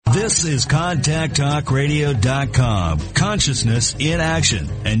This is ContactTalkRadio.com. Consciousness in action.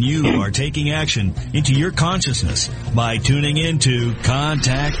 And you are taking action into your consciousness by tuning into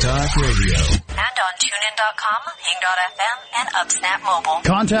Contact Talk Radio. And on TuneIn.com, Hing.fm, and UpSnap Mobile.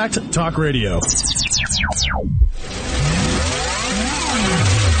 Contact Talk Radio.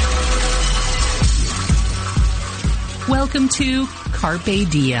 Welcome to Carpe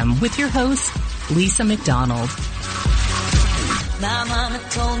Diem with your host, Lisa McDonald. My mama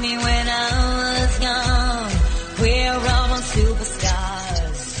told me when I was young, we're all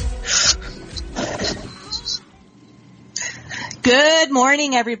superstars. Good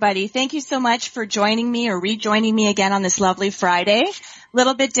morning, everybody. Thank you so much for joining me or rejoining me again on this lovely Friday. A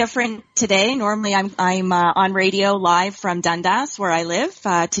little bit different today. Normally I'm on radio live from Dundas, where I live.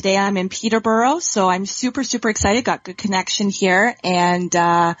 Today I'm in Peterborough, so I'm super excited. Got good connection here, and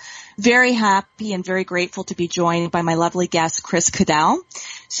very happy and very grateful to be joined by my lovely guest, Chris Cadell.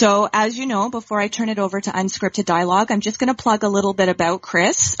 So as you know, before I turn it over to Unscripted Dialogue, I'm just going to plug a little bit about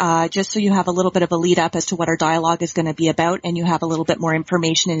Chris, just so you have a little bit of a lead up as to what our dialogue is going to be about, and you have a little bit more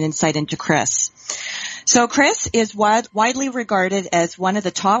information and insight into Chris. So Chris is widely regarded as one of the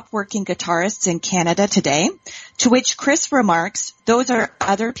top working guitarists in Canada today, to which Chris remarks, "Those are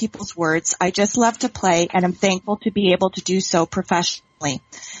other people's words. I just love to play, and I'm thankful to be able to do so professionally."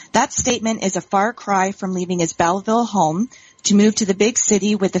 That statement is a far cry from leaving his Belleville home to move to the big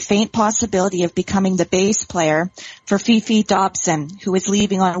city with the faint possibility of becoming the bass player for Fifi Dobson, who is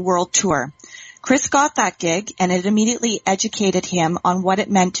leaving on a world tour. Chris got that gig, and it immediately educated him on what it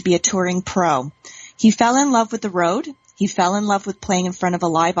meant to be a touring pro. He fell in love with the road. He fell in love with playing in front of a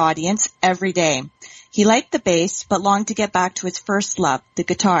live audience every day. He liked the bass, but longed to get back to his first love, the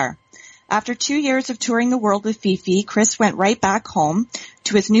guitar. After 2 years of touring the world with Fifi, Chris went right back home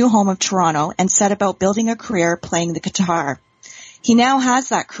to his new home of Toronto and set about building a career playing the guitar. He now has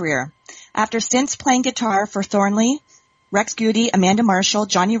that career. After stints playing guitar for Thornley, Rex Goody, Amanda Marshall,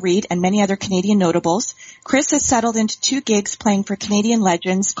 Johnny Reid, and many other Canadian notables, Chris has settled into 2 gigs playing for Canadian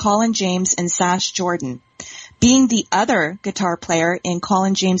legends Colin James and Sash Jordan. Being the other guitar player in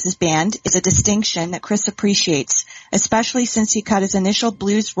Colin James's band is a distinction that Chris appreciates, especially since he cut his initial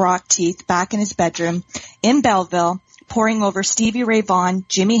blues rock teeth back in his bedroom in Belleville, poring over Stevie Ray Vaughan,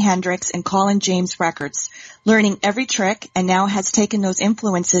 Jimi Hendrix, and Colin James records, learning every trick, and now has taken those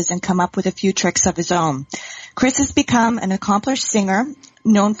influences and come up with a few tricks of his own. Chris has become an accomplished singer,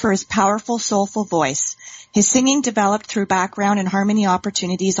 known for his powerful, soulful voice. His singing developed through background and harmony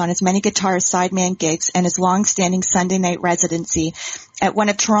opportunities on his many guitar sideman gigs and his long-standing Sunday night residency at one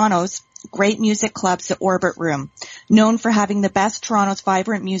of Toronto's great music clubs, the Orbit Room, known for having the best Toronto's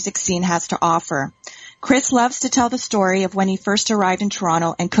vibrant music scene has to offer. Chris loves to tell the story of when he first arrived in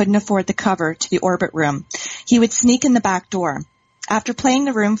Toronto and couldn't afford the cover to the Orbit Room. He would sneak in the back door. After playing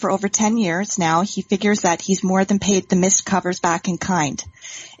the room for over 10 years now, he figures that he's more than paid the missed covers back in kind.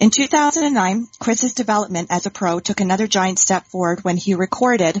 In 2009, Chris's development as a pro took another giant step forward when he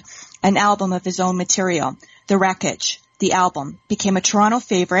recorded an album of his own material, The Wreckage. The album became a Toronto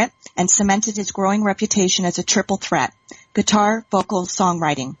favorite and cemented his growing reputation as a triple threat: guitar, vocals,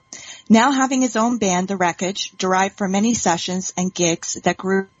 songwriting. Now having his own band, The Wreckage, derived from many sessions and gigs that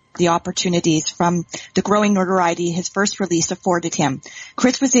grew the opportunities from the growing notoriety his first release afforded him,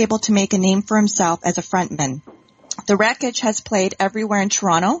 Chris was able to make a name for himself as a frontman. The Wreckage has played everywhere in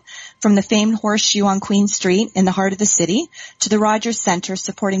Toronto, from the famed Horseshoe on Queen Street in the heart of the city to the Rogers Centre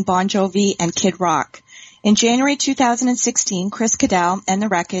supporting Bon Jovi and Kid Rock. In January 2016, Chris Cadell and The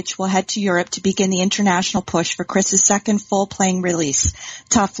Wreckage will head to Europe to begin the international push for Chris's second full-playing release,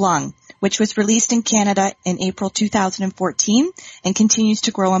 Tough Lung, which was released in Canada in April 2014 and continues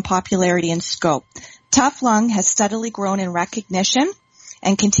to grow in popularity and scope. Tough Lung has steadily grown in recognition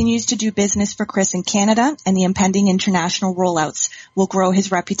and continues to do business for Chris in Canada, and the impending international rollouts will grow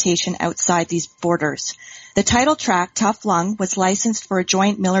his reputation outside these borders. The title track, Tough Lung, was licensed for a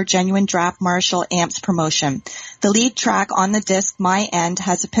joint Miller Genuine Draft Marshall amps promotion. The lead track on the disc, My End,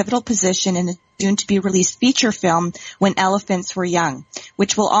 has a pivotal position in the soon-to-be-released feature film When Elephants Were Young,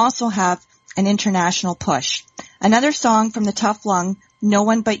 which will also have an international push. Another song from the Tough Lung, No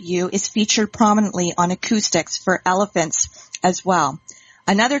One But You, is featured prominently on acoustics for Elephants as well.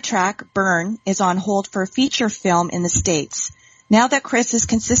 Another track, Burn, is on hold for a feature film in the States. Now that Chris is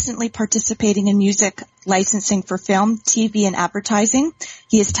consistently participating in music licensing for film, TV, and advertising,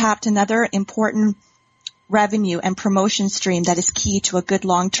 he has tapped another important revenue and promotion stream that is key to a good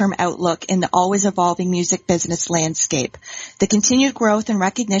long-term outlook in the always evolving music business landscape. The continued growth and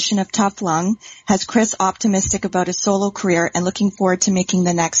recognition of Tough Lung has Chris optimistic about his solo career and looking forward to making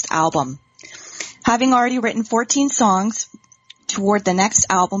the next album. Having already written 14 songs, toward the next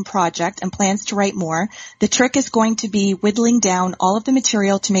album project and plans to write more. The trick is going to be whittling down all of the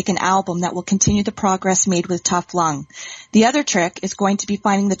material to make an album that will continue the progress made with Tough Lung. The other trick is going to be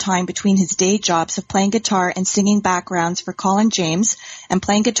finding the time between his day jobs of playing guitar and singing backgrounds for Colin James and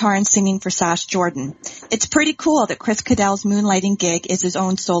playing guitar and singing for Sash Jordan. It's pretty cool that Chris Cadell's moonlighting gig is his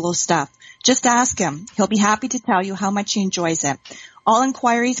own solo stuff. Just ask him. He'll be happy to tell you how much he enjoys it. All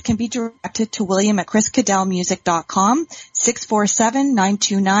inquiries can be directed to William at chriscadellmusic.com,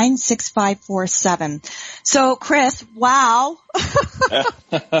 647-929-6547. So, Chris, wow.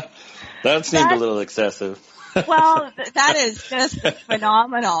 That seemed a little excessive. Well, that is just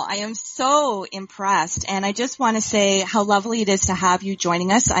phenomenal. I am so impressed, and I just want to say how lovely it is to have you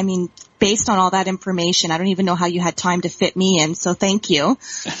joining us. I mean, based on all that information, I don't even know how you had time to fit me in, so thank you.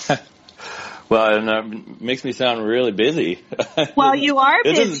 Well, and it makes me sound really busy. Well, you are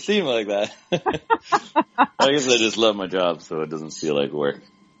busy. It doesn't seem like that. I guess I just love my job, so it doesn't feel like work.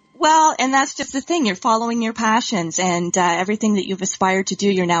 Well, and that's just the thing. You're following your passions, and everything that you've aspired to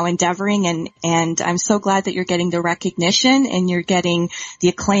do, you're now endeavoring, and I'm so glad that you're getting the recognition and you're getting the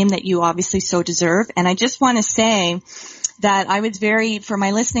acclaim that you obviously so deserve. And I just want to say that for my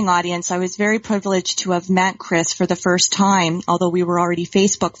listening audience, I was very privileged to have met Chris for the first time, although we were already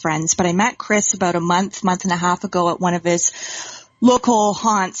Facebook friends. But I met Chris about a month and a half ago at one of his local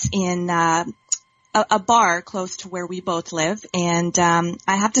haunts in a bar close to where we both live. And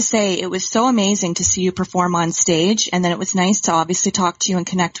I have to say, it was so amazing to see you perform on stage. And then it was nice to obviously talk to you and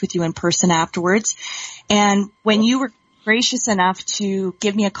connect with you in person afterwards. And when you were gracious enough to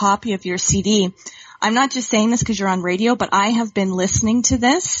give me a copy of your CD, I'm not just saying this because you're on radio, but I have been listening to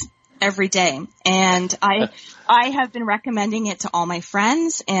this every day. And I have been recommending it to all my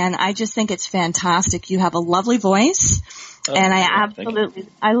friends, and I just think it's fantastic. You have a lovely voice, and I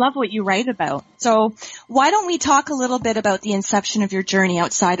love what you write about. So why don't we talk a little bit about the inception of your journey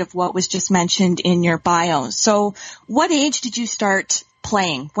outside of what was just mentioned in your bio? So what age did you start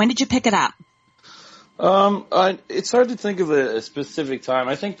playing? When did you pick it up? It's hard to think of a specific time.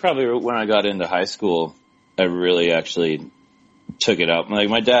 I think probably when I got into high school, I really actually took it up. Like,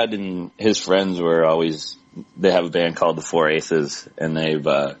 my dad and his friends they have a band called the Four Aces, and they've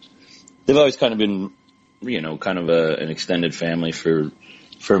always kind of been, kind of an extended family for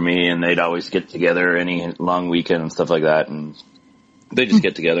me, and they'd always get together any long weekend and stuff like that, and they just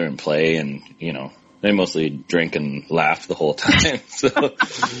get together and play, and, they mostly drink and laugh the whole time. So,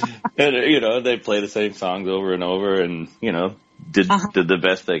 and, they play the same songs over and over, and, did the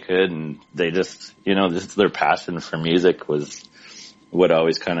best they could. And they just, just their passion for music was what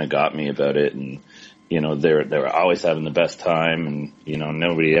always kind of got me about it. And, they were always having the best time, and,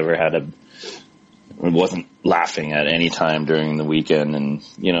 nobody ever wasn't laughing at any time during the weekend. And,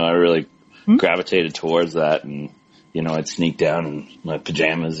 I really gravitated towards that, and, I'd sneak down in my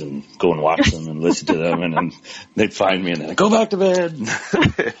pajamas and go and watch them and listen to them, and then they'd find me and then I'd go back to bed.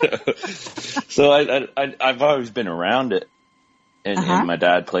 So I've always been around it, and my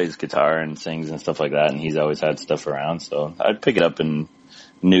dad plays guitar and sings and stuff like that, and he's always had stuff around, so I'd pick it up and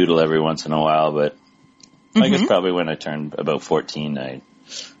noodle every once in a while. But I guess probably when I turned about 14,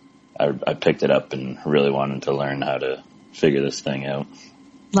 I picked it up and really wanted to learn how to figure this thing out.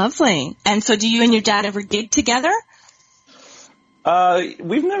 Lovely. And so do you and your dad ever gig together?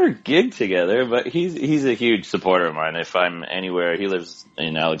 We've never gigged together, but he's a huge supporter of mine. If I'm anywhere, he lives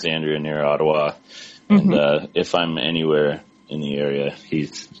in Alexandria near Ottawa, and if I'm anywhere in the area,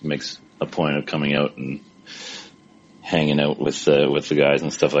 he makes a point of coming out and hanging out with the guys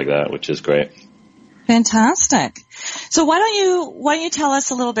and stuff like that, which is great. Fantastic. So why don't you tell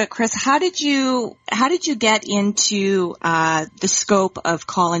us a little bit, Chris, how did you get into the scope of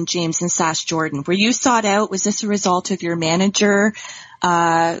Colin James and Sash Jordan? Were you sought out? Was this a result of your manager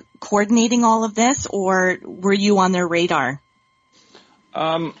coordinating all of this, or were you on their radar?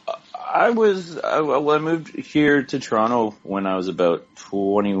 I moved here to Toronto when I was about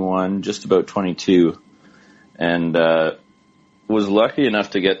 21, just about 22, and was lucky enough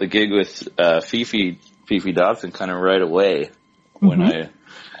to get the gig with Fifi Dobson kind of right away when I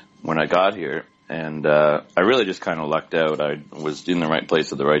got here, and I really just kind of lucked out. I was in the right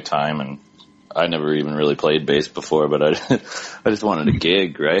place at the right time, and I never even really played bass before, but I just wanted a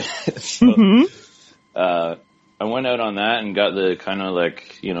gig, right? So I went out on that and got the kind of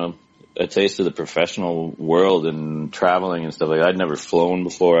a taste of the professional world and traveling and stuff like that. I'd never flown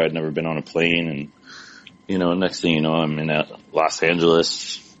before. I'd never been on a plane, and next thing you know, I'm in Los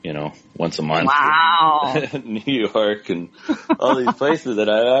Angeles, once a month. Wow. New York and all these places that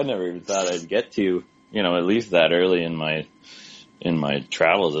I never even thought I'd get to, at least that early in my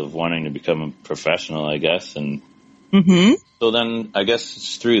travels of wanting to become a professional, I guess. And, Mm-hmm. So then I guess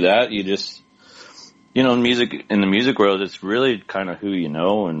it's through that you just, in the music world, it's really kind of who you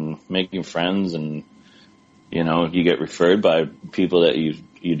know and making friends, and, you get referred by people that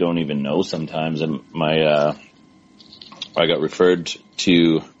you don't even know sometimes. And I got referred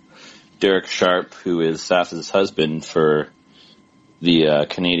to Derek Sharp, who is Sass's husband, for the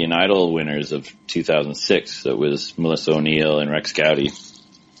Canadian Idol winners of 2006. So it was Melissa O'Neill and Rex Gowdy.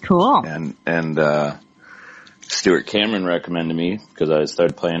 Cool. And Stuart Cameron recommended me because I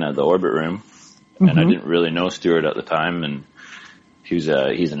started playing at the Orbit Room, and I didn't really know Stuart at the time, and he's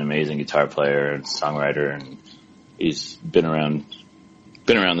an amazing guitar player and songwriter, and he's been around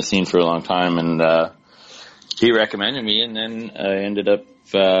the scene for a long time, and he recommended me, and then I ended up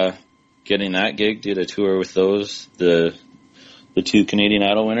getting that gig, did a tour with the two Canadian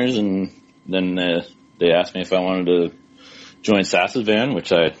Idol winners, and then they asked me if I wanted to join Sass's band,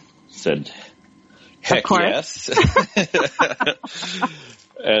 which I said, heck yes.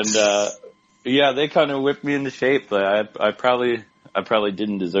 And they kind of whipped me into shape. I probably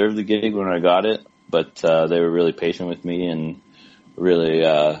didn't deserve the gig when I got it, but they were really patient with me and really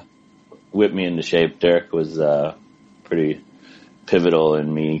whipped me into shape. Derek was pretty pivotal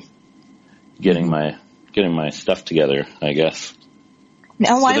in me getting my stuff together, I guess.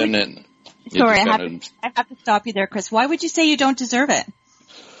 Now, why? Sorry, I have to stop you there, Chris. Why would you say you don't deserve it?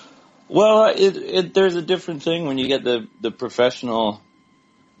 Well, there's a different thing when you get the professional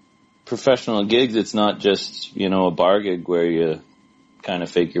gigs. It's not just, a bar gig where you kind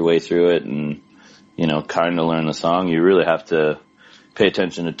of fake your way through it and, kind of learn the song. You really have to pay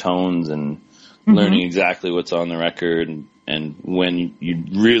attention to tones and learning exactly what's on the record, and when you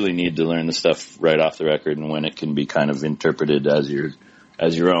really need to learn the stuff right off the record, and when it can be kind of interpreted as your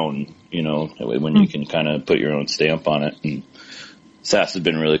own, when you can kind of put your own stamp on it. And Sass has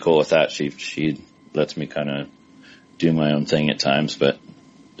been really cool with that. She lets me kind of do my own thing at times, but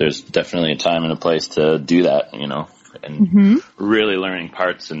there's definitely a time and a place to do that, and really learning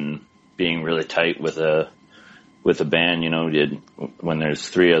parts and being really tight with a band, when there's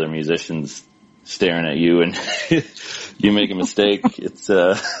three other musicians staring at you and you make a mistake, it's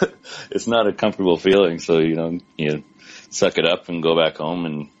not a comfortable feeling. So, you suck it up and go back home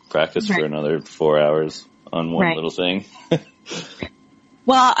and practice for another 4 hours on one little thing.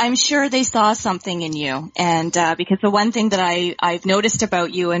 Well, I'm sure they saw something in you, and because the one thing that I've noticed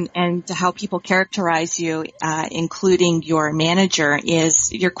about you and how people characterize you, including your manager,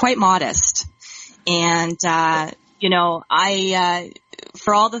 is you're quite modest. And for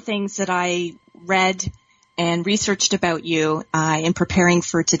all the things that I read and researched about you in preparing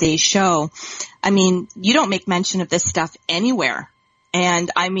for today's show, you don't make mention of this stuff anywhere.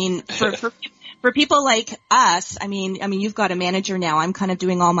 And for people like us, you've got a manager now. I'm kind of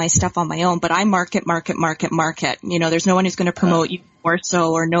doing all my stuff on my own, but I market. There's no one who's going to promote you more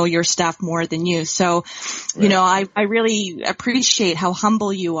so or know your stuff more than you. So, I really appreciate how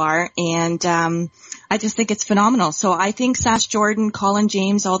humble you are, and I just think it's phenomenal. So I think Sass Jordan, Colin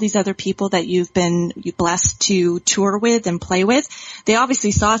James, all these other people that you've been blessed to tour with and play with, they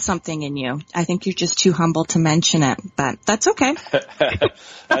obviously saw something in you. I think you're just too humble to mention it, but that's okay.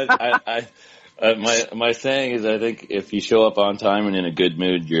 My saying is, I think if you show up on time and in a good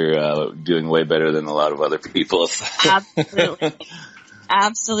mood, you're doing way better than a lot of other people.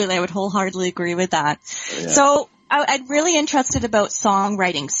 Absolutely. I would wholeheartedly agree with that. Yeah. So I'm really interested about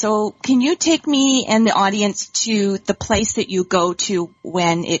songwriting. So can you take me and the audience to the place that you go to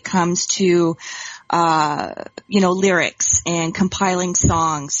when it comes to, lyrics and compiling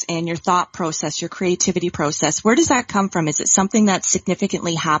songs and your thought process, your creativity process? Where does that come from? Is it something that's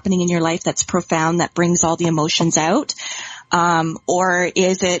significantly happening in your life that's profound, that brings all the emotions out? Or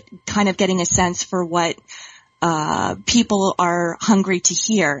is it kind of getting a sense for what people are hungry to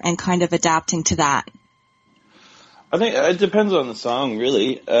hear and kind of adapting to that? I think it depends on the song,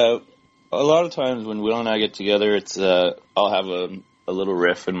 really. A lot of times when Will and I get together, it's I'll have a little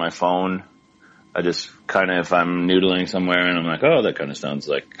riff in my phone. I just kind of, if I'm noodling somewhere and I'm like, oh, that kind of sounds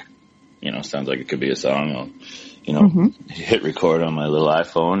like it could be a song, I'll, hit record on my little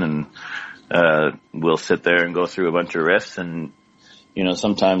iPhone, and we'll sit there and go through a bunch of riffs, and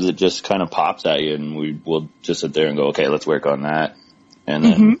sometimes it just kind of pops at you, and we'll just sit there and go, okay, let's work on that. And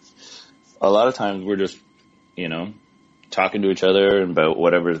then a lot of times we're just, talking to each other about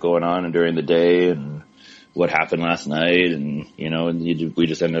whatever's going on during the day and what happened last night. And, we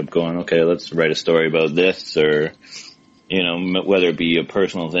just end up going, okay, let's write a story about this, or, whether it be a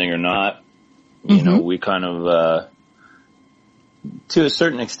personal thing or not, we kind of, to a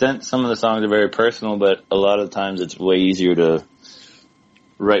certain extent, some of the songs are very personal, but a lot of times it's way easier to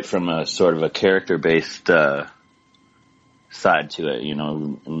write from a sort of a character-based side to it, you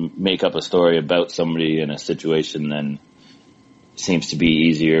know, make up a story about somebody in a situation, then seems to be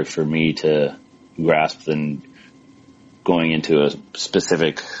easier for me to grasp than going into a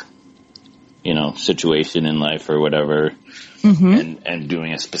specific, you know, situation in life or whatever, and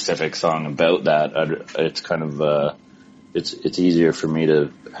doing a specific song about that. It's kind of, it's easier for me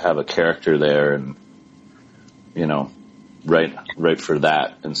to have a character there and, you know, write for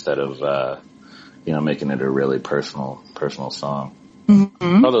that instead of, you know, making it a really personal song.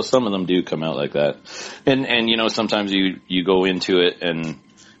 Mm-hmm. Although some of them do come out like that. And you know, sometimes you go into it and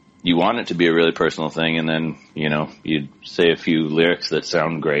you want it to be a really personal thing, and then, you know, you say a few lyrics that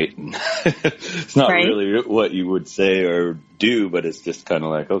sound great. And it's not really what you would say or do, but it's just kind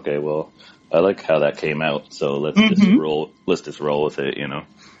of like, okay, well, I like how that came out, so let's just roll with it, you know.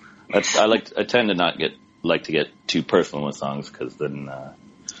 I tend to not like to get too personal with songs, because then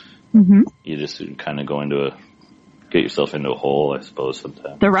you just kind of get yourself into a hole, I suppose,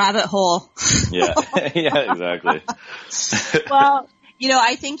 sometimes. The rabbit hole. Yeah, yeah, exactly. Well, you know,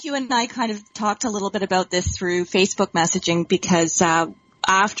 I think you and I kind of talked a little bit about this through Facebook messaging, because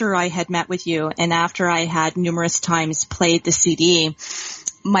after I had met with you and after I had numerous times played the CD,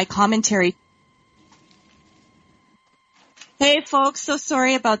 my commentary. Hey folks, so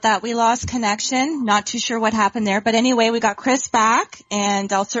sorry about that. We lost connection. Not too sure what happened there. But anyway, we got Chris back,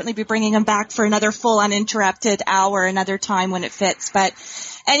 and I'll certainly be bringing him back for another full uninterrupted hour another time when it fits. But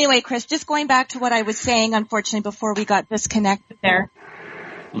anyway, Chris, just going back to what I was saying, unfortunately, before we got disconnected there.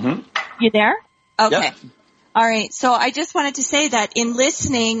 Mm-hmm. You there? Okay. Yeah. All right. So I just wanted to say that in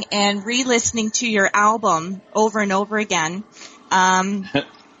listening and re-listening to your album over and over again,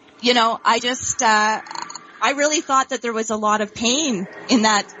 you know, I really thought that there was a lot of pain in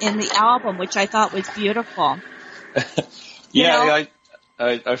the album, which I thought was beautiful. Yeah,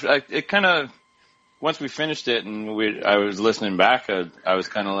 it kind of, once we finished it and I was listening back, I was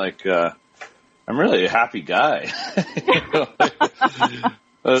kind of like, I'm really a happy guy. You know?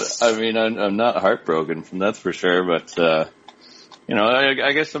 I mean, I'm not heartbroken, that's for sure, but, you know,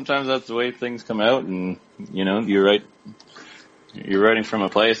 I guess sometimes that's the way things come out, and, you know, you're writing from a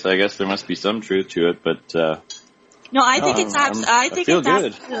place, I guess there must be some truth to it, but, no, I think it's absolutely,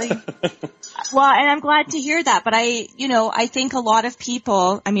 well, and I'm glad to hear that, but I think a lot of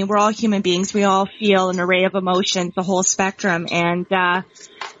people, I mean, we're all human beings, we all feel an array of emotions, the whole spectrum, and,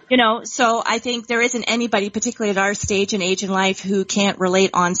 you know, so I think there isn't anybody, particularly at our stage and age in life, who can't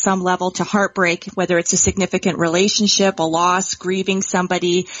relate on some level to heartbreak, whether it's a significant relationship, a loss, grieving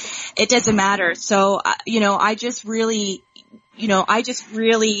somebody, it doesn't matter. So, you know, I just really,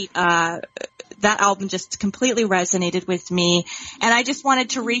 that album just completely resonated with me, and I just wanted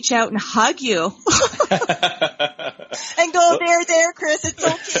to reach out and hug you and go, there, Chris, it's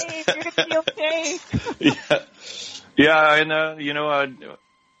okay, you're gonna be okay. Yeah, and you know,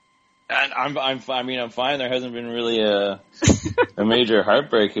 I'm fine. There hasn't been really a major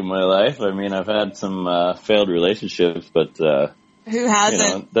heartbreak in my life. I mean, I've had some failed relationships, but who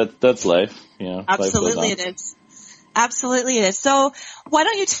hasn't? You know, that's life. You know, absolutely it is. Absolutely it is. So why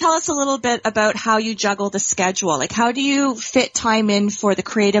don't you tell us a little bit about how you juggle the schedule? Like, how do you fit time in for the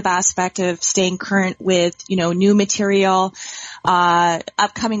creative aspect of staying current with, you know, new material,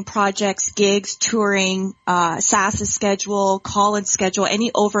 upcoming projects, gigs, touring, SAS's schedule, Colin's schedule,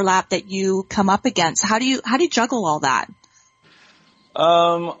 any overlap that you come up against? How do you juggle all that?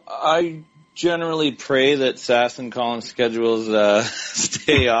 I generally pray that SAS and Colin's schedules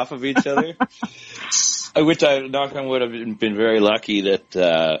stay off of each other. Which I, knock on wood, have been very lucky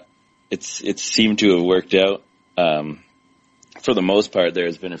that it's seemed to have worked out. For the most part,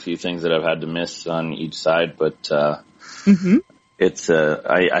 there's been a few things that I've had to miss on each side, but it's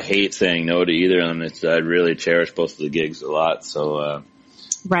I hate saying no to either of them. I really cherish both of the gigs a lot, so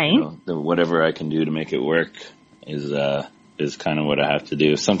right. You know, whatever I can do to make it work is kind of what I have to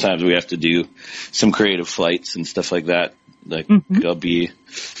do. Sometimes we have to do some creative flights and stuff like that. Like I'll be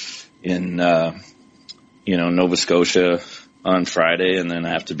in Nova Scotia on Friday, and then I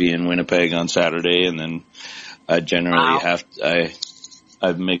have to be in Winnipeg on Saturday, and then I generally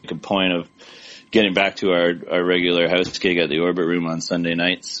I make a point of getting back to our regular house gig at the Orbit Room on Sunday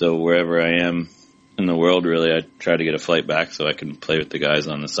nights. So wherever I am in the world, really, I try to get a flight back so I can play with the guys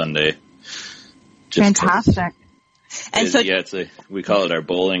on the Sunday. Fantastic. And so, we call it our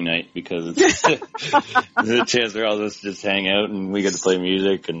bowling night, because it's the chance for all of us to just hang out and we get to play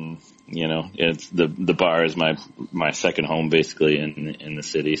music, and you know, it's the bar is my second home basically in the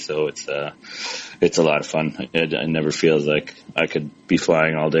city, so it's a lot of fun. It never feels like I could be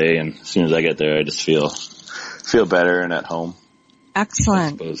flying all day, and as soon as I get there, I just feel better and at home.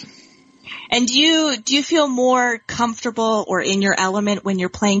 Excellent. And do you feel more comfortable or in your element when you're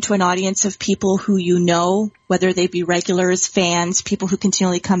playing to an audience of people who you know, whether they be regulars, fans, people who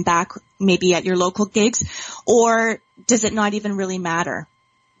continually come back maybe at your local gigs, or does it not even really matter?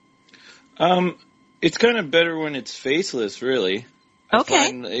 It's kind of better when it's faceless, really. Okay.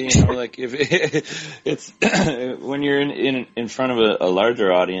 I find, like if it's when you're in front of a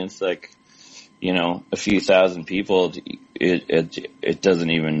larger audience, like, a few thousand people, it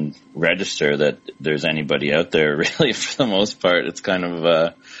doesn't even register that there's anybody out there, really, for the most part. It's kind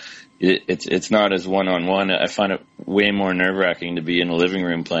of, it's not as one-on-one. I find it way more nerve-wracking to be in a living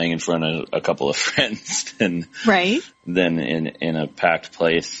room playing in front of a couple of friends than in a packed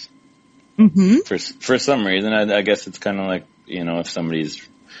place. Mm-hmm. For some reason, I guess it's kind of like, if somebody's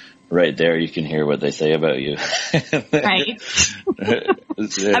right there, you can hear what they say about you. Right.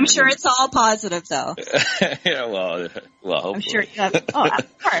 I'm sure it's all positive, though. Yeah, well, hopefully. I'm sure. Of course,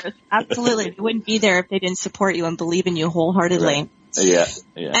 absolutely. They wouldn't be there if they didn't support you and believe in you wholeheartedly. Right. Yeah.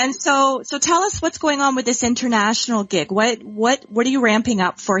 And so tell us what's going on with this international gig. What are you ramping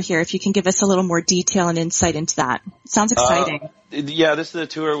up for here? If you can give us a little more detail and insight into that. It sounds exciting. Yeah, this is a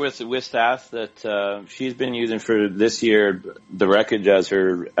tour with Sass that she's been using for this year, The Wreckage as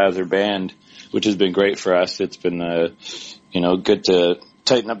her band, which has been great for us. It's been good to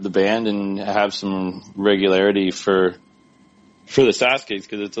tighten up the band and have some regularity for the Sass gigs,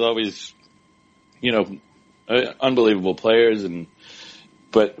 because it's always unbelievable players,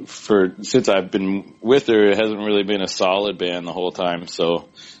 but since I've been with her, it hasn't really been a solid band the whole time. So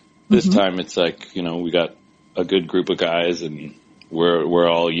this time it's like, we got a good group of guys, and we're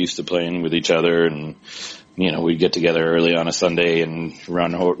all used to playing with each other, and we get together early on a Sunday and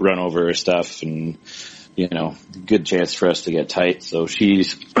run over stuff, and good chance for us to get tight. So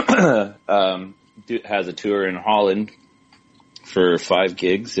she's has a tour in Holland for 5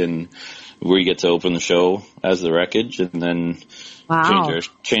 gigs, and we get to open the show as The Wreckage, and then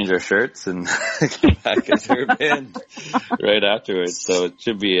change our shirts and come back as her band right afterwards. So it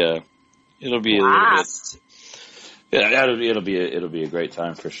should be it'll be a little bit. Yeah, it'll be a great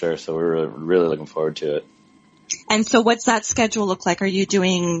time for sure. So we're really looking forward to it. And so what's that schedule look like? Are you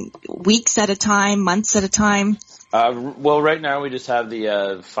doing weeks at a time, months at a time? Well, right now we just have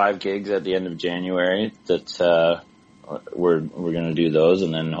the 5 gigs at the end of January that we're going to do those,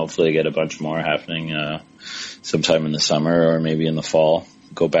 and then hopefully get a bunch more happening sometime in the summer or maybe in the fall.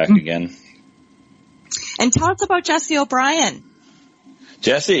 Go back again. And tell us about Jesse O'Brien.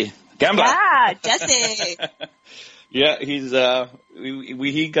 Jesse Gamba. Yeah, Jesse. Yeah, he's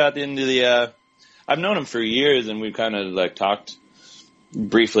he got into the. I've known him for years, and we've kind of like talked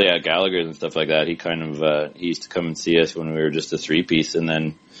briefly at Gallagher's and stuff like that. He kind of he used to come and see us when we were just a 3-piece, and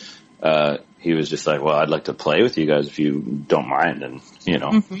then he was just like, "Well, I'd like to play with you guys if you don't mind." And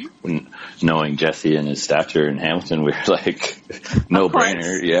when knowing Jesse and his stature in Hamilton, we were like, "No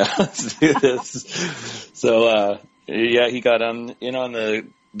brainer, yeah, let's do this." So he got on the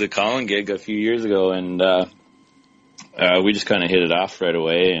Colin gig a few years ago, and we just kind of hit it off right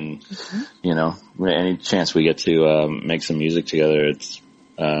away. And any chance we get to make some music together,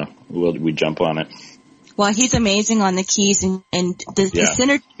 we jump on it. Well, he's amazing on the keys, and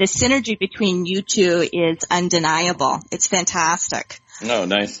the synergy between you two is undeniable. It's fantastic. No,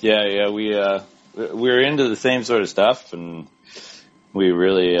 nice. Yeah. We're into the same sort of stuff, and we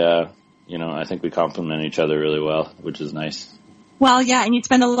really, I think we complement each other really well, which is nice. Well, yeah, and you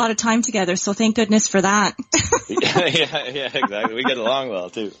spend a lot of time together, so thank goodness for that. yeah, exactly. We get along well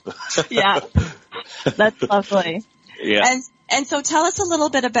too. Yeah, that's lovely. Yeah. And so tell us a little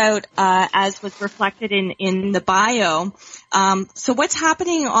bit about, as was reflected in the bio, so what's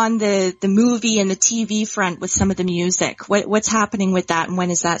happening on the movie and the TV front with some of the music? What's happening with that, and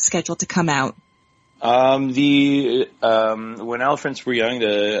when is that scheduled to come out? When elephants were young,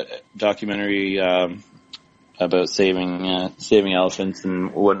 the documentary about saving elephants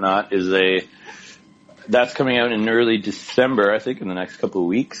and whatnot that's coming out in early December, I think, in the next couple of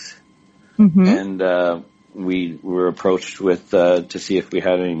weeks. Mm-hmm. And we were approached with to see if we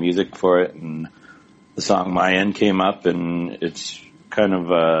had any music for it, and the song "My End" came up, and it's kind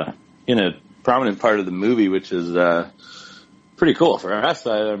of in a prominent part of the movie, which is pretty cool for us.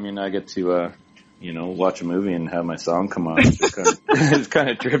 I mean, I get to watch a movie and have my song come on. It's kind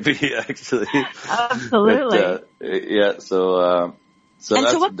of trippy, actually. Absolutely. But, yeah. So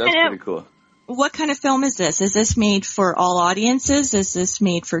that's pretty cool. What kind of film is this? Is this made for all audiences? Is this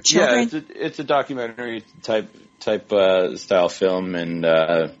made for children? Yeah, it's a documentary type style film, and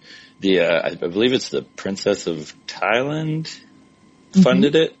I believe it's the Princess of Thailand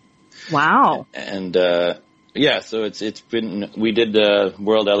funded it. Wow. And Yeah, so we did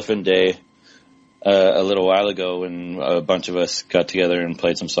World Elephant Day a little while ago, and a bunch of us got together and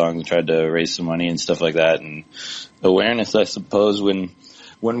played some songs and tried to raise some money and stuff like that, and awareness, I suppose. When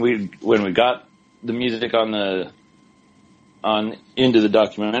we got the music into the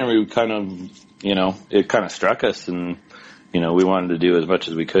documentary, we kind of, it kind of struck us, and we wanted to do as much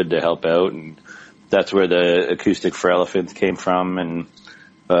as we could to help out, and that's where the Acoustic for Elephants came from, and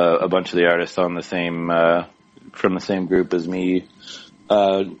a bunch of the artists on the same from the same group as me.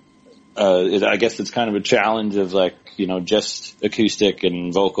 I guess it's kind of a challenge of just acoustic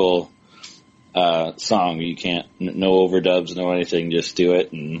and vocal song. You can't, no overdubs, no anything, just do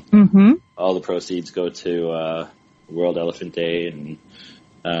it, and all the proceeds go to World Elephant Day, and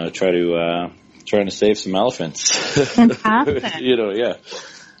trying to save some elephants. Fantastic. Yeah.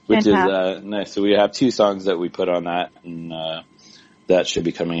 Which is nice. So we have 2 songs that we put on that, and that should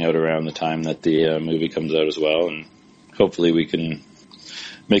be coming out around the time that the movie comes out as well, and hopefully we can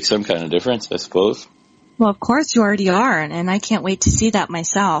make some kind of difference, I suppose. Well, of course you already are, and I can't wait to see that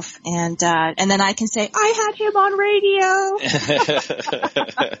myself. And then I can say, I had him on radio.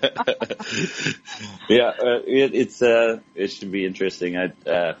 Yeah, it should be interesting.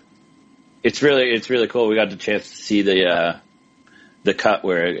 It's really cool. We got the chance to see the cut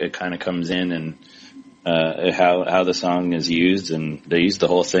where it kind of comes in, and how the song is used, and they used the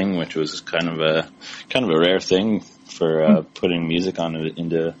whole thing, which was kind of a rare thing for putting music on it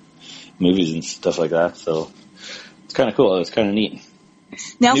into movies and stuff like that. So it's kind of cool. It's kind of neat.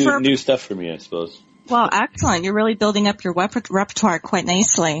 Now new stuff for me, I suppose. Well, excellent. You're really building up your repertoire quite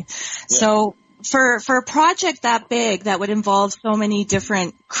nicely. Yeah. So for a project that big that would involve so many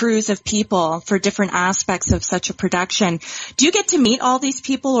different crews of people for different aspects of such a production, do you get to meet all these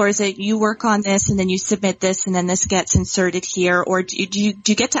people, or is it you work on this and then you submit this and then this gets inserted here, or do you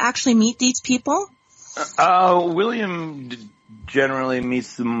get to actually meet these people? William generally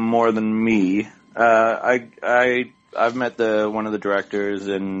meets them more than me. I've met one of the directors,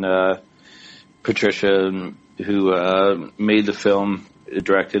 and Patricia, who made the film,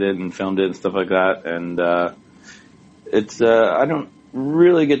 directed it and filmed it and stuff like that. And I don't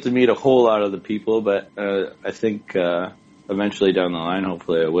really get to meet a whole lot of the people, but I think eventually down the line,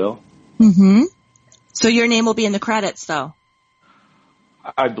 hopefully I will. Mm-hmm. So your name will be in the credits, though?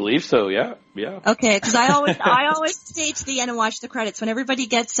 I believe so, yeah. Okay, because I always stay to the end and watch the credits. When everybody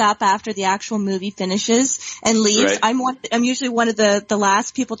gets up after the actual movie finishes and leaves, right. I'm usually one of the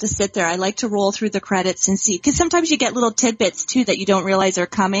last people to sit there. I like to roll through the credits and see, because sometimes you get little tidbits too that you don't realize are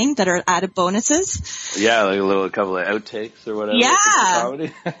coming, that are added bonuses. Yeah, like a couple of outtakes or whatever. Yeah.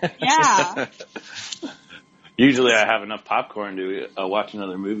 Yeah. Usually I have enough popcorn to watch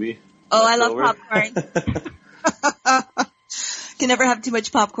another movie. Oh, I love popcorn. Can never have too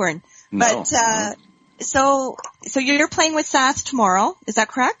much popcorn. No. But so you're playing with SAS tomorrow, is that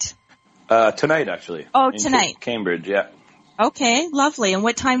correct? Tonight, actually. Oh, tonight. Cambridge, yeah. Okay, lovely. And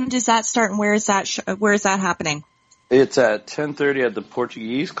what time does that start, and where is that happening? It's at 10:30 at the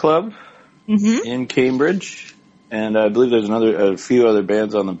Portuguese Club in Cambridge, and I believe there's a few other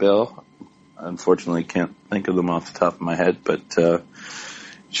bands on the bill. Unfortunately, can't think of them off the top of my head, but it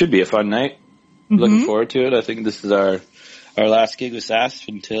should be a fun night. Looking forward to it. I think this is our last gig with SAS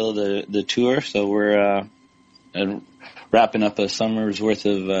until the tour, so we're wrapping up a summer's worth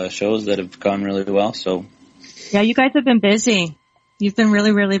of shows that have gone really well. So, yeah, you guys have been busy. You've been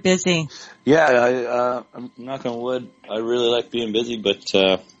really, really busy. Yeah, I'm knock on wood. I really like being busy, but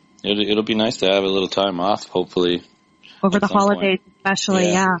it'll be nice to have a little time off, hopefully over the holidays, especially.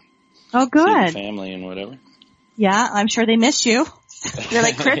 Yeah. Oh, good. See the family and whatever. Yeah, I'm sure they miss you. You're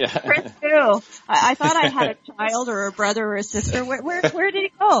like, Chris too. I thought I had a child or a brother or a sister. Where did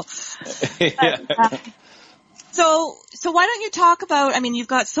he go? Yeah. So why don't you talk about, you've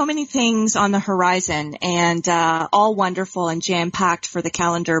got so many things on the horizon and all wonderful and jam-packed for the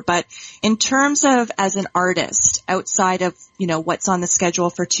calendar, but in terms of as an artist, outside of, what's on the schedule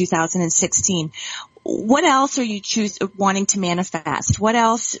for 2016, what else are you wanting to manifest? What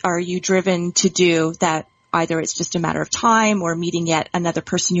else are you driven to do that either it's just a matter of time or meeting yet another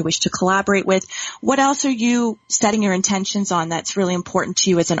person you wish to collaborate with? What else are you setting your intentions on that's really important to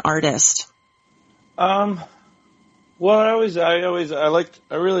you as an artist? Well, I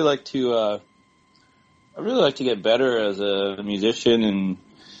really like to get better as a musician and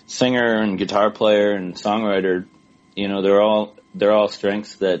singer and guitar player and songwriter. They're all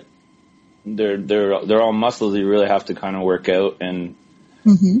strengths that they're all muscles you really have to kind of work out and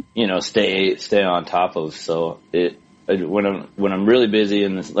stay on top of. So when I'm really busy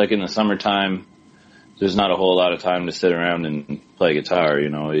in the summertime, there's not a whole lot of time to sit around and play guitar. You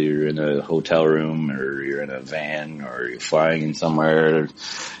know, you're in a hotel room or you're in a van or you're flying in somewhere.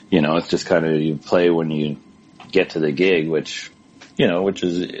 You know, it's just kind of, you play when you get to the gig, which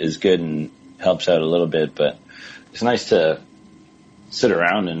is good and helps out a little bit, but it's nice to sit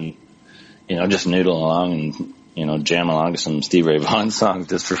around and, you know, just noodle along and, you know, jam along to some Stevie Ray Vaughan songs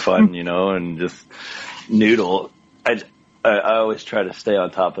just for fun, you know, and just noodle. I always try to stay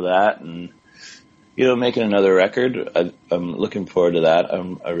on top of that, and, you know, making another record, I'm looking forward to that.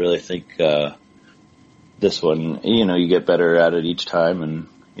 I really think this one, you know, you get better at it each time, and,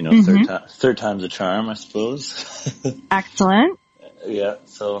 you know, third time's a charm, I suppose. Excellent. Yeah,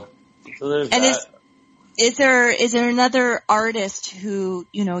 so there's and that. Is there another artist who,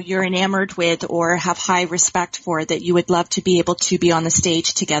 you know, you're enamored with or have high respect for that you would love to be able to be on the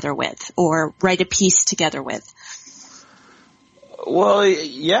stage together with or write a piece together with? Well,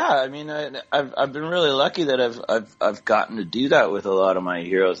 yeah, I mean, I've been really lucky that I've gotten to do that with a lot of my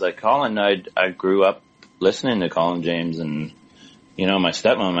heroes. Like Colin, I grew up listening to Colin James, and, you know, my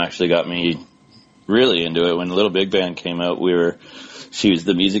stepmom actually got me really into it. When Little Big Band came out, she was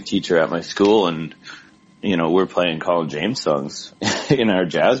the music teacher at my school, and, you know, we're playing Colin James songs in our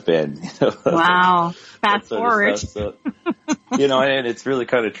jazz band. You know? Wow. Fast forward. So, you know, and it's really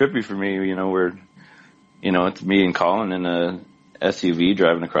kind of trippy for me. You know, it's me and Colin in a SUV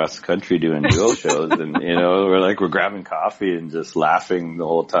driving across the country doing duo shows, and, you know, we're grabbing coffee and just laughing the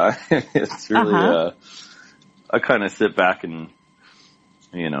whole time. It's really, I kind of sit back and,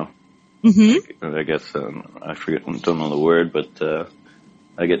 you know, I guess, I don't know the word, but,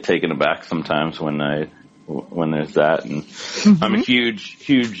 I get taken aback sometimes when there's that. And I'm a huge,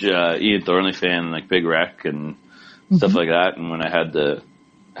 Ian Thornley fan, like Big Wreck and stuff like that. And when I had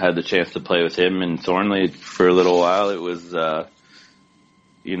the chance to play with him in Thornley for a little while, it was,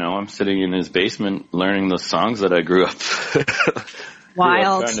 you know, I'm sitting in his basement learning those songs that I grew up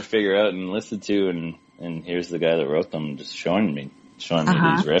Wild. trying to figure out and listen to, and here's the guy that wrote them just showing me these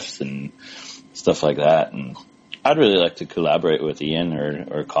riffs and stuff like that. And I'd really like to collaborate with Ian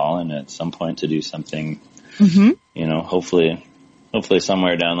or Colin at some point to do something, you know, hopefully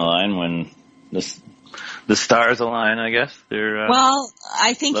somewhere down the line when the stars align, I guess. Well,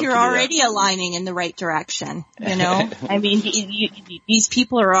 I think you're already aligning in the right direction, you know. I mean, these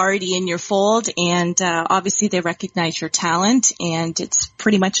people are already in your fold, and obviously they recognize your talent, and it's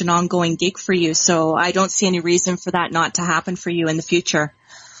pretty much an ongoing gig for you. So I don't see any reason for that not to happen for you in the future.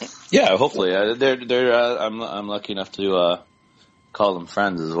 Yeah, hopefully. I'm lucky enough to call them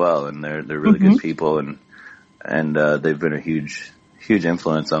friends as well, and they're really good people, and they've been a huge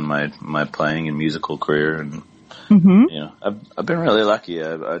influence on my playing and musical career, and you know, I've been really lucky.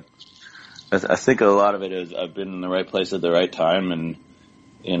 I think a lot of it is I've been in the right place at the right time, and,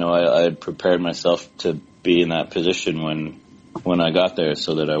 you know, I had prepared myself to be in that position when I got there,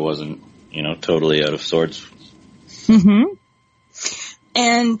 so that I wasn't, you know, totally out of sorts.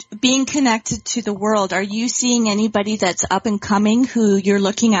 And being connected to the world, are you seeing anybody that's up and coming who you're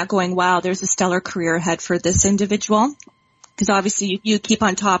looking at going, wow, there's a stellar career ahead for this individual? Because obviously you keep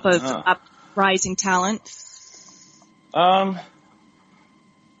on top of uprising talent. See,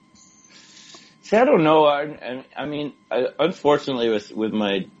 I don't know. I mean, unfortunately with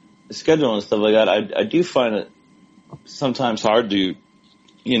my schedule and stuff like that, I do find it sometimes hard to,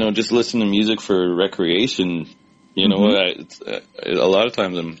 you know, just listen to music for recreation. You know, a lot of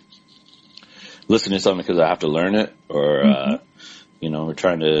times I'm listening to something because I have to learn it, or, you know, we're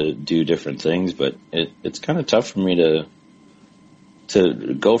trying to do different things, but it's kind of tough for me to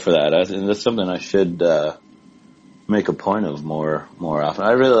go for that. I think that's something I should make a point of more often.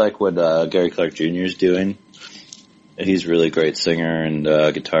 I really like what Gary Clark Jr. is doing. He's a really great singer and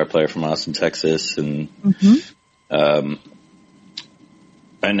guitar player from Austin, Texas, and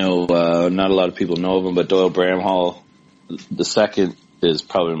I know not a lot of people know of him, but Doyle Bramhall II is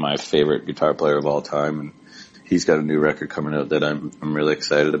probably my favorite guitar player of all time, and he's got a new record coming out that I'm really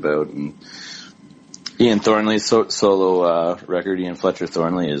excited about. And Ian Thornley's solo record, Ian Fletcher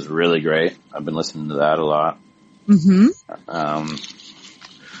Thornley, is really great. I've been listening to that a lot.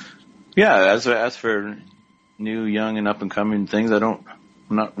 Yeah, as for new, young, and up and coming things, I'm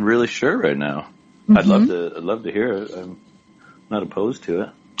not really sure right now. I'd love to hear it. I'm not opposed to it.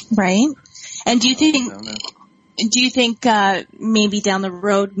 Right. And do you think maybe down the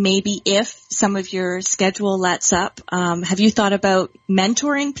road, maybe if some of your schedule lets up, have you thought about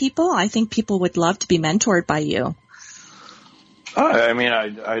mentoring people? I think people would love to be mentored by you. Oh, I mean,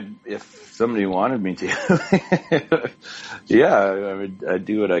 if somebody wanted me to, yeah, I'd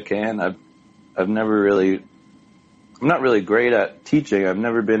do what I can. I'm not really great at teaching. I've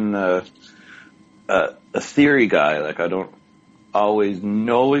never been a a theory guy. Like, I don't always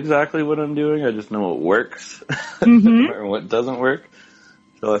know exactly what I'm doing. I just know what works or what doesn't work.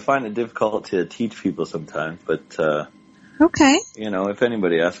 So I find it difficult to teach people sometimes. But okay, if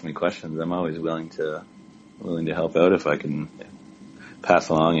anybody asks me questions, I'm always willing to help out if I can pass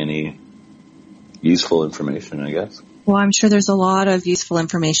along any useful information, I guess. Well, I'm sure there's a lot of useful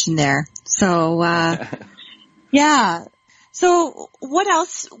information there. So, yeah. So what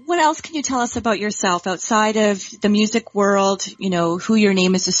else can you tell us about yourself outside of the music world, who your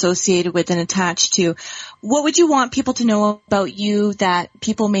name is associated with and attached to? What would you want people to know about you that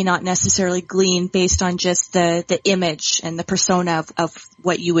people may not necessarily glean based on just the image and the persona of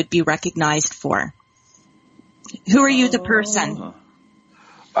what you would be recognized for? Who are you, the person?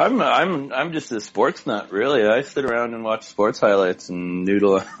 I'm just a sports nut, really. I sit around and watch sports highlights and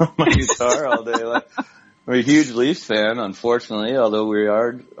noodle on my guitar all day. I'm a huge Leafs fan, unfortunately, although we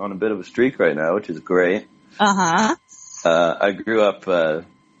are on a bit of a streak right now, which is great. Uh-huh. I grew up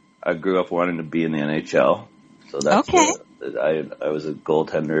wanting to be in the NHL. So that's okay. I was a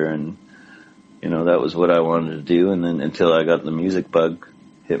goaltender, and that was what I wanted to do. And then until I got the music bug,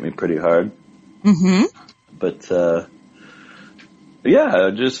 hit me pretty hard. Mm-hmm. But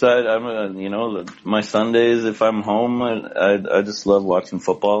I'm my Sundays, if I'm home, I just love watching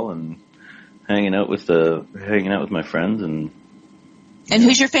football and hanging out with my friends. And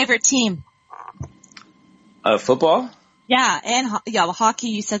who's your favorite team? Football? Yeah, and hockey.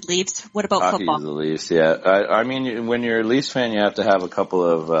 You said Leafs. What about hockey football? Hockey is the Leafs. Yeah, I mean, when you're a Leafs fan, you have to have a couple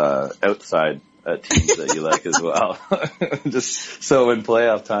of outside teams that you like as well. Just so when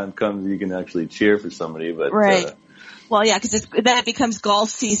playoff time comes, you can actually cheer for somebody. But right. Well, yeah, because then it becomes golf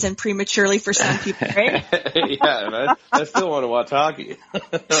season prematurely for some people, right? Yeah, and I still want to watch hockey.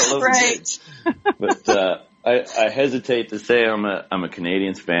 Right. But I hesitate to say I'm a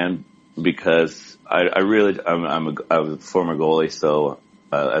Canadiens fan because I'm a former goalie, so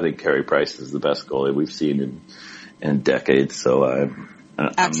I think Carey Price is the best goalie we've seen in decades. So I'm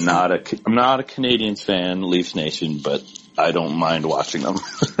not a Canadiens fan, Leafs Nation, but I don't mind watching them.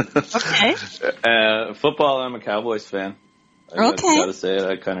 Okay. Football, I'm a Cowboys fan. I gotta say it.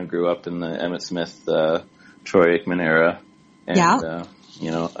 I kind of grew up in the Emmitt Smith, Troy Aikman era. And, I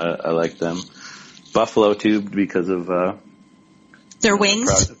like them. Buffalo too, because of, their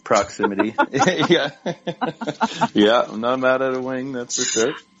wings? Proximity. Yeah. Yeah, I'm not mad at a wing, that's for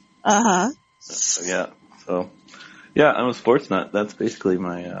sure. Uh-huh. Yeah, so, yeah, I'm a sports nut. That's basically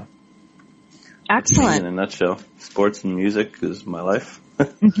my, excellent. In a nutshell. Sports and music is my life.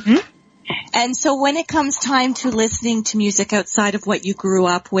 Mm-hmm. And so when it comes time to listening to music outside of what you grew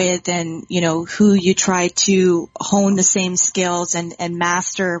up with and, who you try to hone the same skills and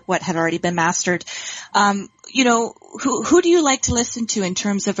master what had already been mastered, who do you like to listen to in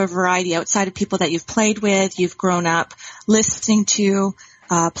terms of a variety outside of people that you've played with, you've grown up listening to,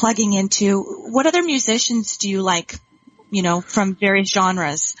 plugging into? What other musicians do you like, from various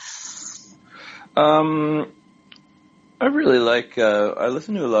genres? I really like, I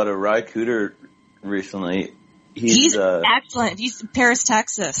listen to a lot of Ry Cooder recently. He's excellent. He's in Paris,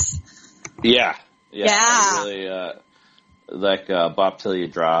 Texas. Yeah. I really, like, Bop Till You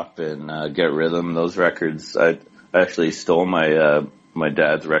Drop and, Get Rhythm, those records. I actually stole my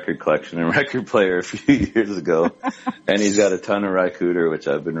dad's record collection and record player a few years ago. And he's got a ton of Ry Cooder, which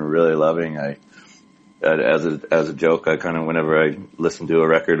I've been really loving. As a joke, I kind of, whenever I listen to a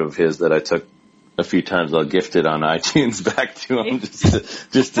record of his that I took a few times, I'll gift it on iTunes back to him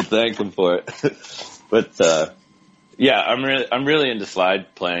just to thank him for it. But I'm really into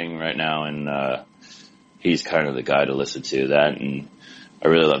slide playing right now, and he's kind of the guy to listen to that. And I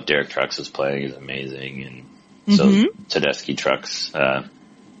really love Derek Trucks' playing; is amazing, and so Tedeschi Trucks.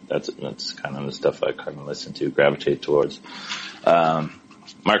 That's kind of the stuff I kind of listen to, gravitate towards. Mark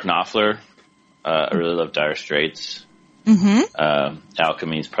Knopfler. I really love Dire Straits. Mm-hmm.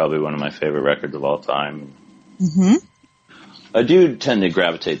 Alchemy is probably one of my favorite records of all time. Mm-hmm. I do tend to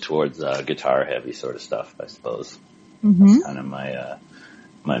gravitate towards guitar heavy sort of stuff, I suppose. Mm-hmm. That's kind of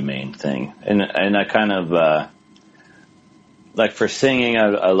my main thing. And I kind of like for singing,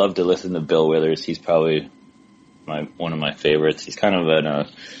 I love to listen to Bill Withers. He's probably one of my favorites. He's kind of an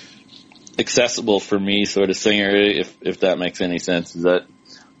accessible for me sort of singer, if that makes any sense. Is that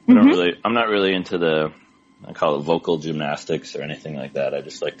I'm not really into I call it vocal gymnastics or anything like that. I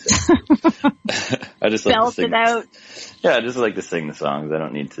just like to, belt it out. Yeah, I just like to sing the songs. I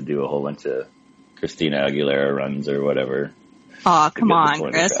don't need to do a whole bunch of Christina Aguilera runs or whatever. Oh, come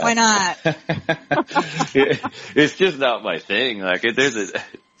on, Chris. Why not? It's just not my thing. Like,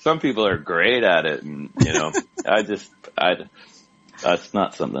 some people are great at it, and that's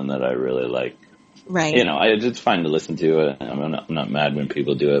not something that I really like. Right. You know, it's fine to listen to it. I'm not mad when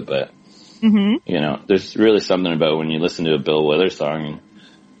people do it, but, Mm-hmm. you know, there's really something about when you listen to a Bill Withers song and,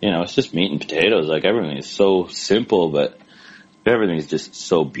 you know, it's just meat and potatoes. Like, everything is so simple, but everything's just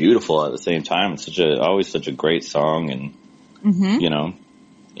so beautiful at the same time. It's always such a great song, and, Mm-hmm. you know,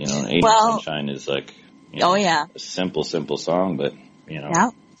 Angel Sunshine is like, you know, a simple song, but, you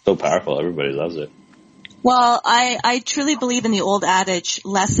know, so powerful. Everybody loves it. Well, I truly believe in the old adage,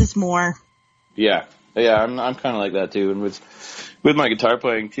 less is more. Yeah, I'm kind of like that too. And with my guitar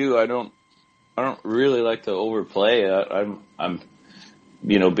playing too, I don't really like to overplay. I'm,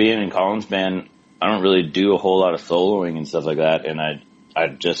 you know, being in Colin's band, I don't really do a whole lot of soloing and stuff like that. And I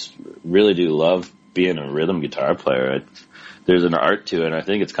just really do love being a rhythm guitar player. There's an art to it. And I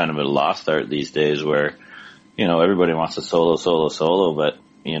think it's kind of a lost art these days where, you know, everybody wants to solo, but,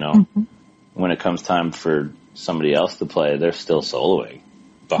 you know, when it comes time for somebody else to play, they're still soloing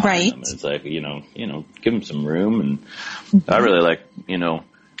behind them. And it's like, you know, give them some room. And I really like, you know,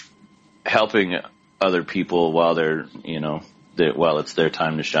 helping other people while they're, you know, while it's their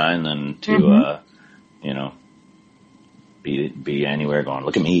time to shine, than to, you know, be anywhere going,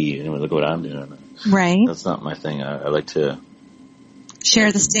 look at me, you know, look what I'm doing. Right. That's not my thing. I like to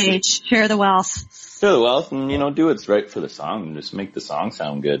share the stage, share the wealth. Share the wealth, and, you know, do what's right for the song and just make the song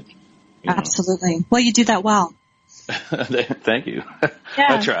sound good. Absolutely. Know? Well, you do that well. Thank you. Yeah.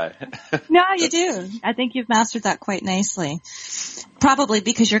 I try. No, you do. I think you've mastered that quite nicely. Probably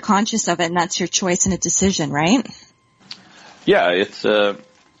because you're conscious of it, and that's your choice and a decision, right? Yeah, it's, you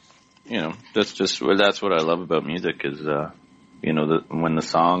know, that's what I love about music is, you know, when the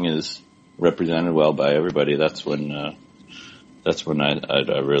song is represented well by everybody, that's when I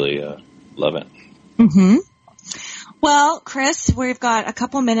really love it. Mm-hmm. Well, Chris, we've got a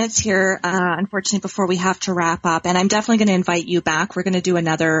couple minutes here, unfortunately, before we have to wrap up, and I'm definitely going to invite you back. We're going to do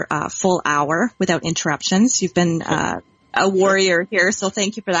another full hour without interruptions. You've been a warrior here, so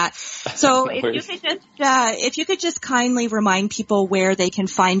thank you for that. So if you could just kindly remind people where they can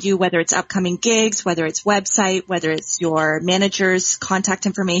find you, whether it's upcoming gigs, whether it's website, whether it's your manager's contact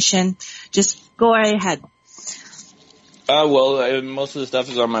information, just go right ahead. Well, most of the stuff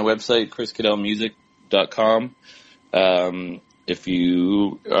is on my website, chriscadellmusic.com. If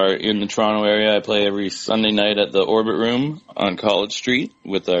you are in the Toronto area, I play every Sunday night at the Orbit Room on College Street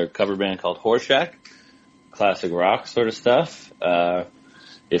with our cover band called Horseshack, classic rock sort of stuff.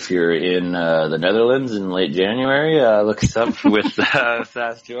 If you're in the Netherlands in late January, look us up with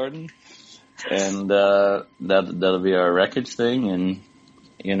Sass Jordan, and that'll be our records thing. And,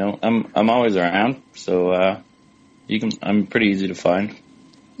 you know, I'm always around, so I'm pretty easy to find.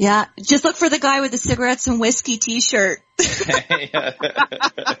 Yeah, just look for the guy with the cigarettes and whiskey T-shirt.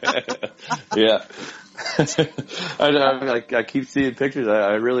 Yeah. I keep seeing pictures.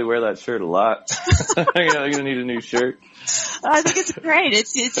 I really wear that shirt a lot. I'm gonna need a new shirt. I think it's great.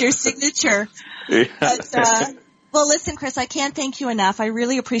 It's your signature. Yeah. But, well, listen, Chris, I can't thank you enough. I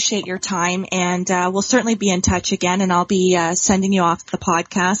really appreciate your time, and we'll certainly be in touch again, and I'll be sending you off the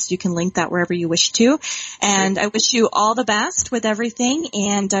podcast. You can link that wherever you wish to. And I wish you all the best with everything,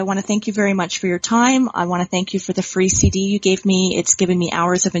 and I want to thank you very much for your time. I want to thank you for the free CD you gave me. It's given me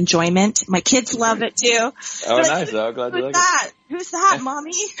hours of enjoyment. My kids love it, too. Oh, nice. I'm glad you like it. Who's that,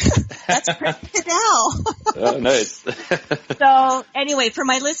 Mommy? That's Chris Cadell. Oh, nice. So anyway, for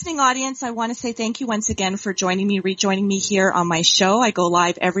my listening audience, I want to say thank you once again for rejoining me here on my show. I go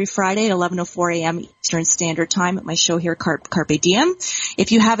live every Friday at 11:04 a.m. Eastern Standard Time at my show here, Carpe Diem.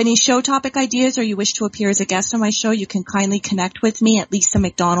 If you have any show topic ideas or you wish to appear as a guest on my show, you can kindly connect with me at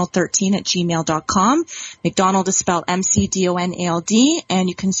lisamcdonald13@gmail.com. McDonald is spelled McDonald, and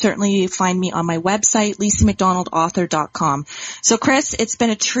you can certainly find me on my website, lisamcdonaldauthor.com. So, Chris, it's been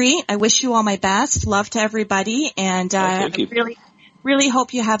a treat. I wish you all my best. Love to everybody, and I really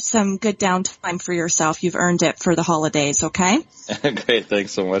hope you have some good downtime for yourself. You've earned it for the holidays, okay? Great.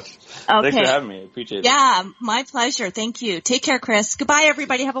 Thanks so much. Okay. Thanks for having me. I appreciate it. Yeah, my pleasure. Thank you. Take care, Chris. Goodbye,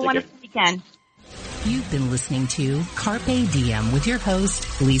 everybody. Have a wonderful weekend. You've been listening to Carpe Diem with your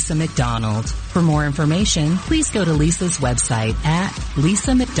host, Lisa McDonald. For more information, please go to Lisa's website at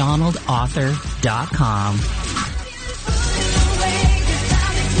lisamcdonaldauthor.com.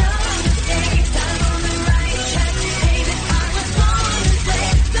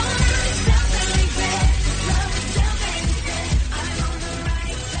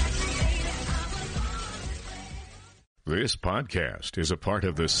 This podcast is a part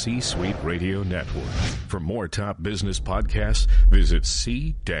of the C-Suite Radio Network. For more top business podcasts, visit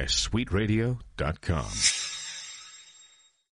c-suiteradio.com.